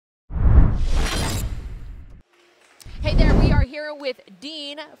here with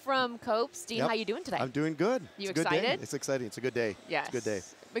Dean from Koops. Dean, how you doing today? I'm doing good. You it's excited? A good day. It's exciting. It's a good day. Yes. It's a good day.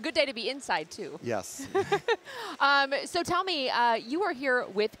 A good day to be inside, too. Yes. So tell me, you are here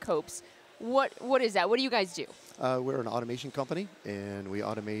with Koops. What is that? What do you guys do? We're an automation company, and we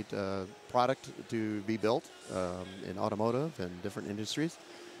automate product to be built in automotive and different industries.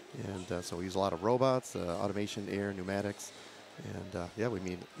 And so we use a lot of robots, automation, air, pneumatics, and yeah,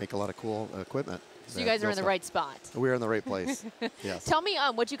 we make a lot of cool equipment. So you guys are in the right spot. We're in the right place. Yes. Tell me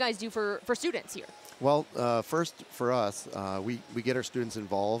what you guys do for students here. Well, first for us, we get our students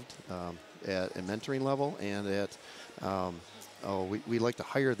involved at a mentoring level, and at we like to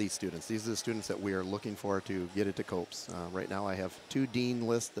hire these students. These are the students that we are looking for to get into Koops. Right now I have 2 Dean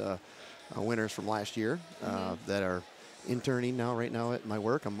List winners from last year that are interning right now at my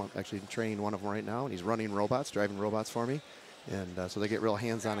work. I'm actually training one of them right now, and he's running robots, driving robots for me. And so they get real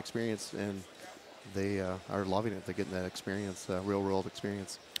hands-on experience, and they are loving it. They're getting that experience, real-world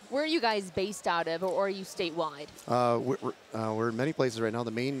experience. Where are you guys based out of, or are you statewide? We're in many places right now.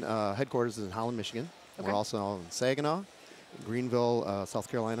 The main headquarters is in Holland, Michigan. Okay. We're also in Saginaw, Greenville, South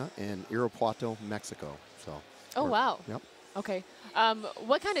Carolina, and Irapuato, Mexico. So. Oh, wow. Yep. Okay.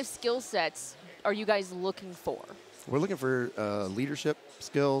 What kind of skill sets are you guys looking for? We're looking for leadership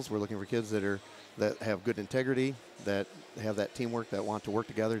skills. We're looking for kids that have good integrity, that have that teamwork, that want to work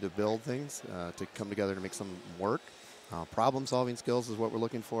together to build things, to come together to make something work. Problem-solving skills is what we're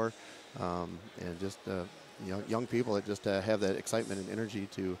looking for, and just young people that just have that excitement and energy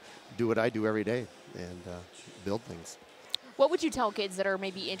to do what I do every day and build things. What would you tell kids that are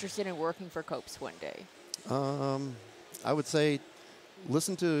maybe interested in working for Koops one day? I would say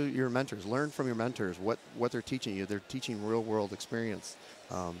listen to your mentors. Learn from your mentors what they're teaching you. They're teaching real-world experience.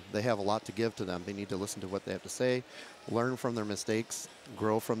 They have a lot to give to them. They need to listen to what they have to say, learn from their mistakes,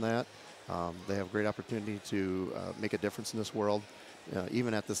 grow from that. They have great opportunity to make a difference in this world.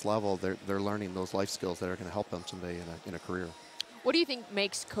 Even at this level, they're learning those life skills that are going to help them someday in a career. What do you think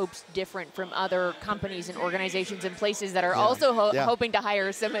makes Koops different from other companies and organizations and places that are also hoping to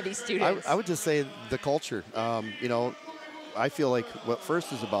hire some of these students? I would just say the culture. I feel like what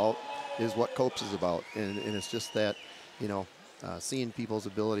FIRST is about is what Koops is about, and it's just that, seeing people's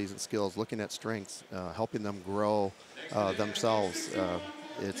abilities and skills, looking at strengths, helping them grow themselves.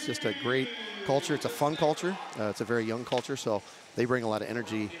 It's just a great culture. It's a fun culture. It's a very young culture, so they bring a lot of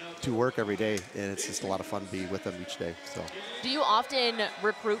energy to work every day, and it's just a lot of fun to be with them each day. So, do you often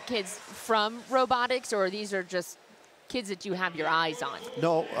recruit kids from robotics, or these are just kids that you have your eyes on?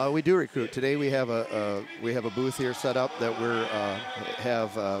 No, we do recruit. Today we have a booth here set up that we're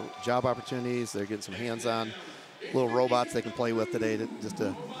have job opportunities. They're getting some hands-on little robots they can play with today just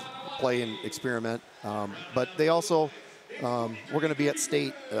to play and experiment. But they also we're going to be at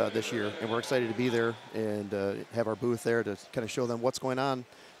State this year, and we're excited to be there and have our booth there to kind of show them what's going on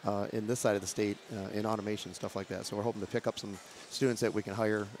in this side of the state in automation, stuff like that. So we're hoping to pick up some students that we can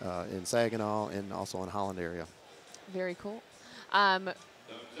hire in Saginaw and also in Holland area. Very cool.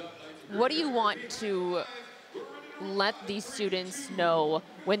 What do you want to let these students know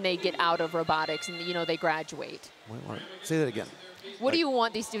when they get out of robotics and they graduate? Say that again. What do you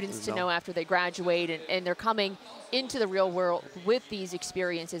want these students to know after they graduate and they're coming into the real world with these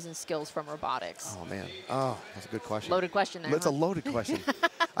experiences and skills from robotics? Oh, man. That's a good question. Loaded question there. That's a loaded question.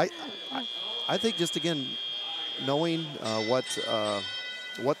 I think just, again, knowing what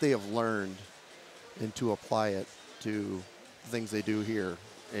they have learned and to apply it to things they do here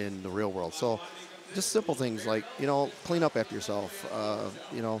in the real world. So just simple things like, clean up after yourself,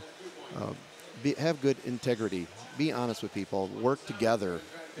 have good integrity, be honest with people, work together,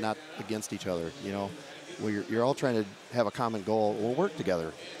 not against each other. You're all trying to have a common goal. We'll work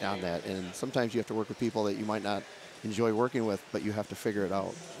together on that. And sometimes you have to work with people that you might not enjoy working with, but you have to figure it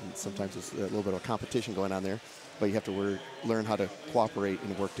out. And sometimes it's a little bit of competition going on there, but you have to learn how to cooperate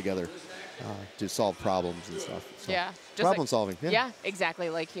and work together to solve problems and stuff. So yeah. Problem solving. Yeah,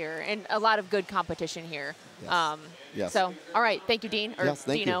 exactly, like here. And a lot of good competition here. Yes. Yes. So, all right. Thank you, Dean. Or yes,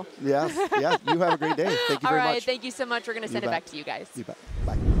 thank Dino. you. Yes. Yeah. You have a great day. Thank you very much. All right. Thank you so much. We're going to send it back to you guys. You bet.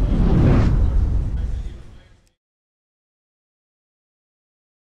 Bye.